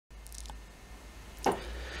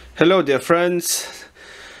Hello dear friends,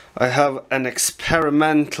 I have an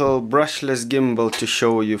experimental brushless gimbal to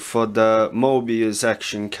show you for the Mobius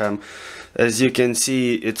action cam. As you can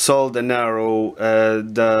see, it's all the narrow.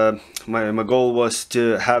 My goal was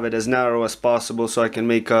to have it as narrow as possible so I can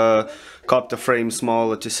make a copter frame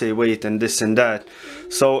smaller to save weight and this and that.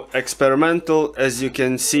 So experimental, as you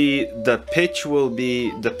can see, the pitch will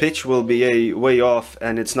be a way off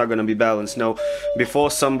and it's not going to be balanced. Now,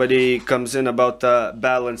 before somebody comes in about the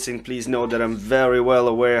balancing, please know that I'm very well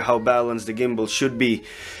aware how balanced the gimbal should be.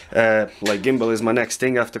 Like gimbal is my next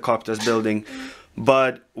thing after copters building.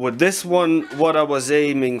 But with this one, what I was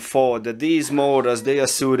aiming for, that these motors, they are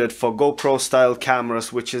suited for GoPro style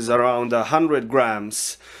cameras, which is around 100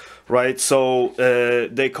 grams, right? So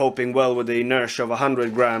they're coping well with the inertia of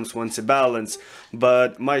 100 grams once it balanced.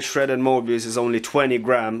 But my shredded Mobius is only 20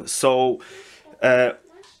 grams. So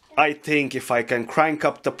I think if I can crank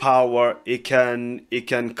up the power, it can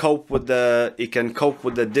cope with the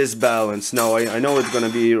disbalance. Now I know it's gonna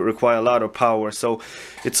require a lot of power, so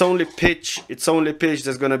it's only pitch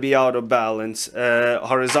that's gonna be out of balance.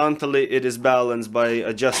 Horizontally it is balanced by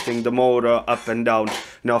adjusting the motor up and down.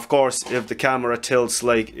 Now of course if the camera tilts,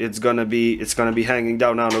 like it's gonna be hanging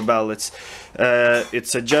down out of balance.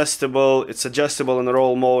 It's adjustable in the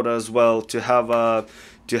roll motor as well to have a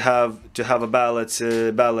balance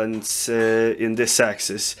in this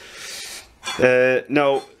axis.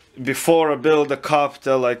 Now, before I build a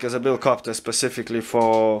copter, like as I build copter specifically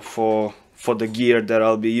for the gear that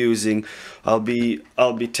I'll be using, I'll be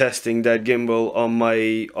testing that gimbal on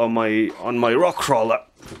my rock crawler.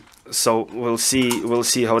 So we'll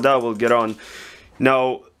see how that will get on.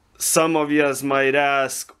 Now, some of you might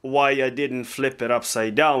ask why I didn't flip it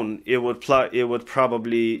upside down. It would probably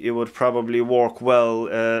work well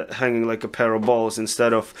hanging like a pair of balls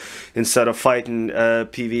instead of fighting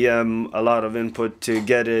PVM, a lot of input to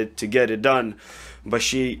get it done.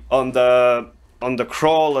 But on the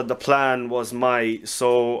crawler, the plan was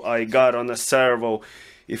so I got on a servo.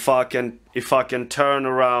 If I can turn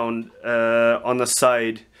around on the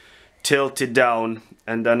side, tilt it down,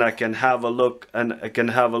 and then I can have a look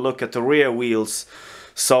at the rear wheels.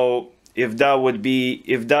 So if that would be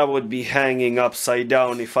hanging upside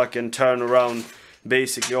down, if I can turn around,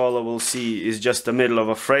 basically all I will see is just the middle of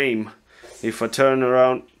a frame. If I turn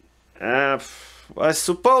around, I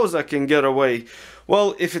suppose I can get away.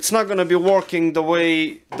 Well, if it's not gonna be working the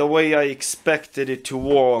way I expected it to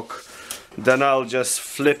work, then I'll just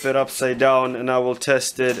flip it upside down and I will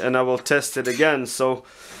test it again. So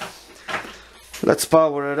let's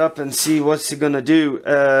power it up and see what's it gonna do.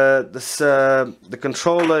 The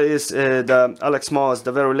controller is the Alex Moss,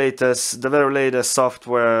 the very latest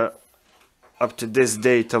software up to this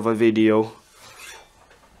date of a video.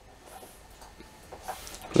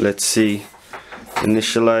 Let's see.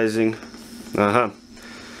 Initializing.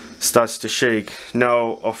 Starts to shake.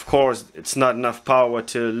 Now, of course, it's not enough power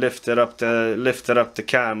to lift it up the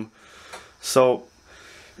cam. So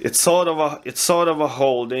it's sort of a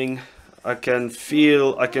holding. I can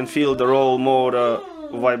feel the roll motor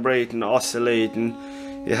vibrating, oscillating.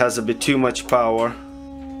 It has a bit too much power.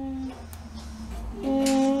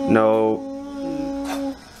 No.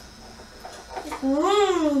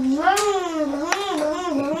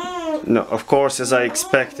 No, of course, as I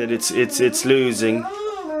expected, it's losing.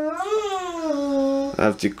 I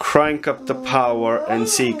have to crank up the power and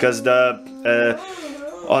see, because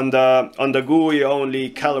on the GUI only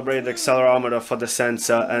calibrated accelerometer for the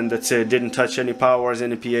sensor, and that's it. Didn't touch any powers,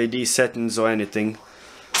 any PID settings or anything.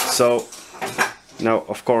 So now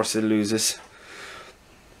of course it loses.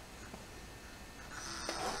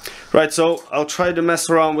 Right, so I'll try to mess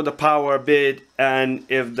around with the power a bit, and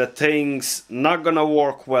if the thing's not gonna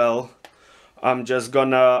work well, I'm just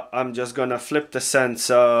gonna flip the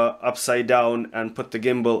sensor upside down and put the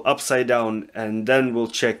gimbal upside down, and then we'll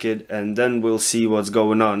check it, and then we'll see what's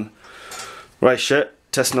going on. Right, shit.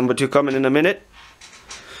 Test number 2 coming in a minute.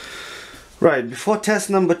 Right, before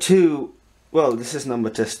test number 2, well, this is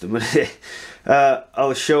number test, but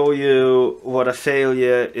I'll show you what a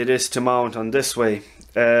failure it is to mount on this way.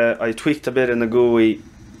 I tweaked a bit in the GUI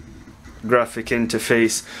graphic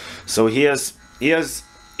interface. So here's what's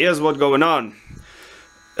going on.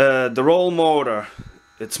 The roll motor,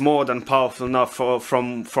 it's more than powerful enough.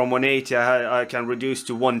 From 180 I can reduce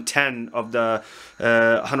to 110 of the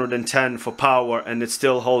 110 for power, and it's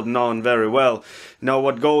still holding on very well. Now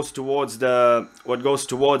what goes towards the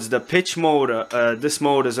pitch motor, this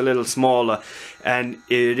motor is a little smaller and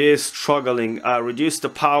it is struggling. I reduced the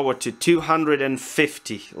power to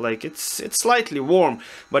 250. Like it's slightly warm,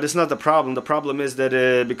 but it's not the problem. The problem is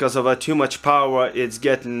that because of too much power, it's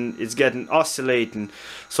getting oscillating.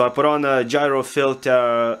 So I put on a gyro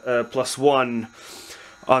filter +1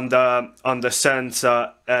 on the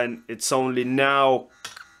sensor, and it's only now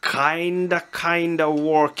kinda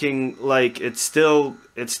working. Like it's still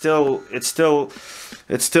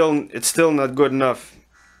not good enough,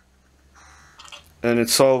 and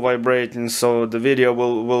it's all vibrating, so the video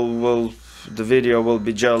will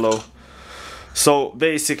be jello. So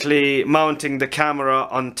basically, mounting the camera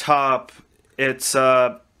on top, it's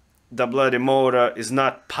the bloody motor is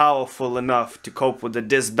not powerful enough to cope with the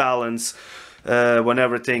disbalance when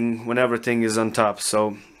everything is on top.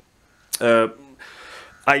 So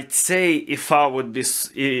I'd say if I would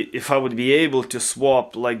be able to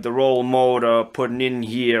swap like the roll motor putting in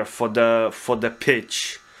here for the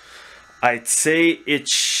pitch, I'd say it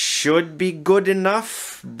should be good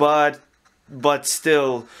enough, but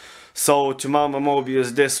still. So to mount my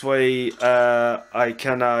Mobius this way, I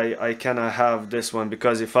cannot have this one,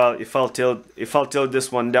 because if I'll tilt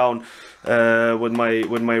this one down with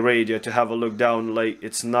my radio to have a look down, like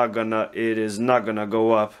it is not gonna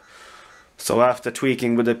go up. So after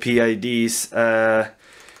tweaking with the PIDs,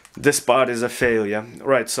 this part is a failure.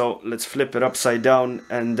 Right, so let's flip it upside down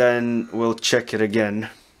and then we'll check it again.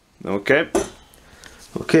 Okay,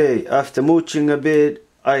 after mooching a bit,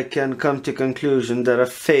 I can come to conclusion that I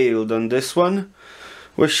failed on this one,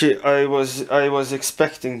 which I was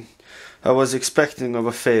expecting. I was expecting of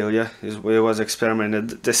a failure. It was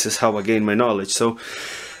experimented. This is how I gain my knowledge. So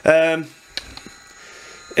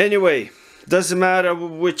anyway, doesn't matter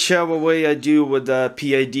whichever way I do with the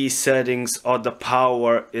PID settings or the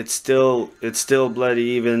power, it's still bloody,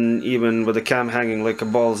 even with the cam hanging like a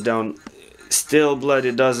balls down, still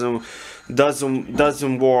bloody doesn't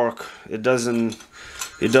work. It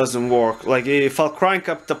doesn't work. Like if I'll crank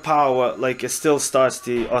up the power, like it still starts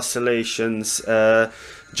the oscillations.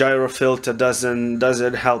 Gyro filter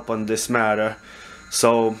doesn't help on this matter.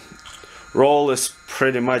 So roll is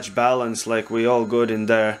pretty much balanced, like we all good in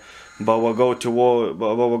there. But what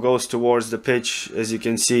goes towards the pitch, as you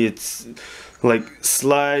can see, it's like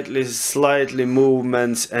slightly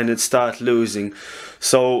movements, and it starts losing.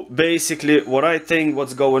 So basically, what I think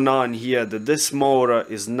what's going on here, that this motor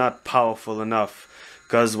is not powerful enough.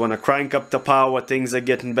 Because when I crank up the power, things are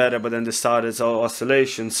getting better, but then they start its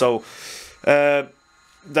oscillation. So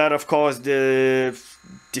that of course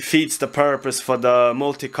defeats the purpose for the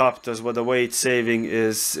multicopters, where the weight saving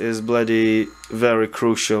is bloody very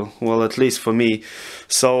crucial. Well, at least for me.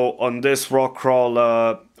 So on this rock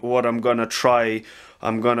crawler, what I'm gonna try,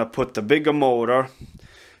 I'm gonna put the bigger motor,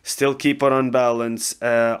 still keep it on balance.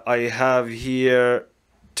 I have here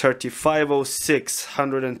 3506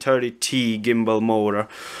 130T gimbal motor,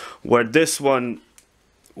 where this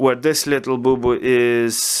little boo-boo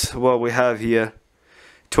is what we have here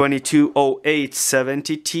 2208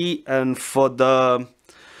 70T, and for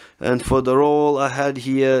the roll I had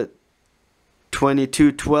here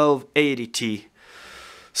 2212 80T.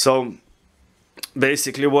 So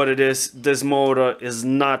basically what it is, this motor is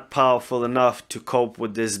not powerful enough to cope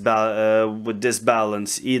with this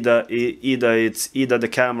balance. Either the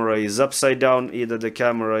camera is upside down, either the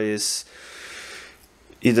camera is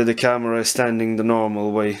standing the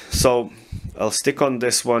normal way. So I'll stick on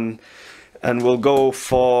this one and we'll go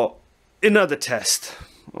for another test.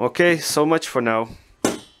 Okay, so much for now.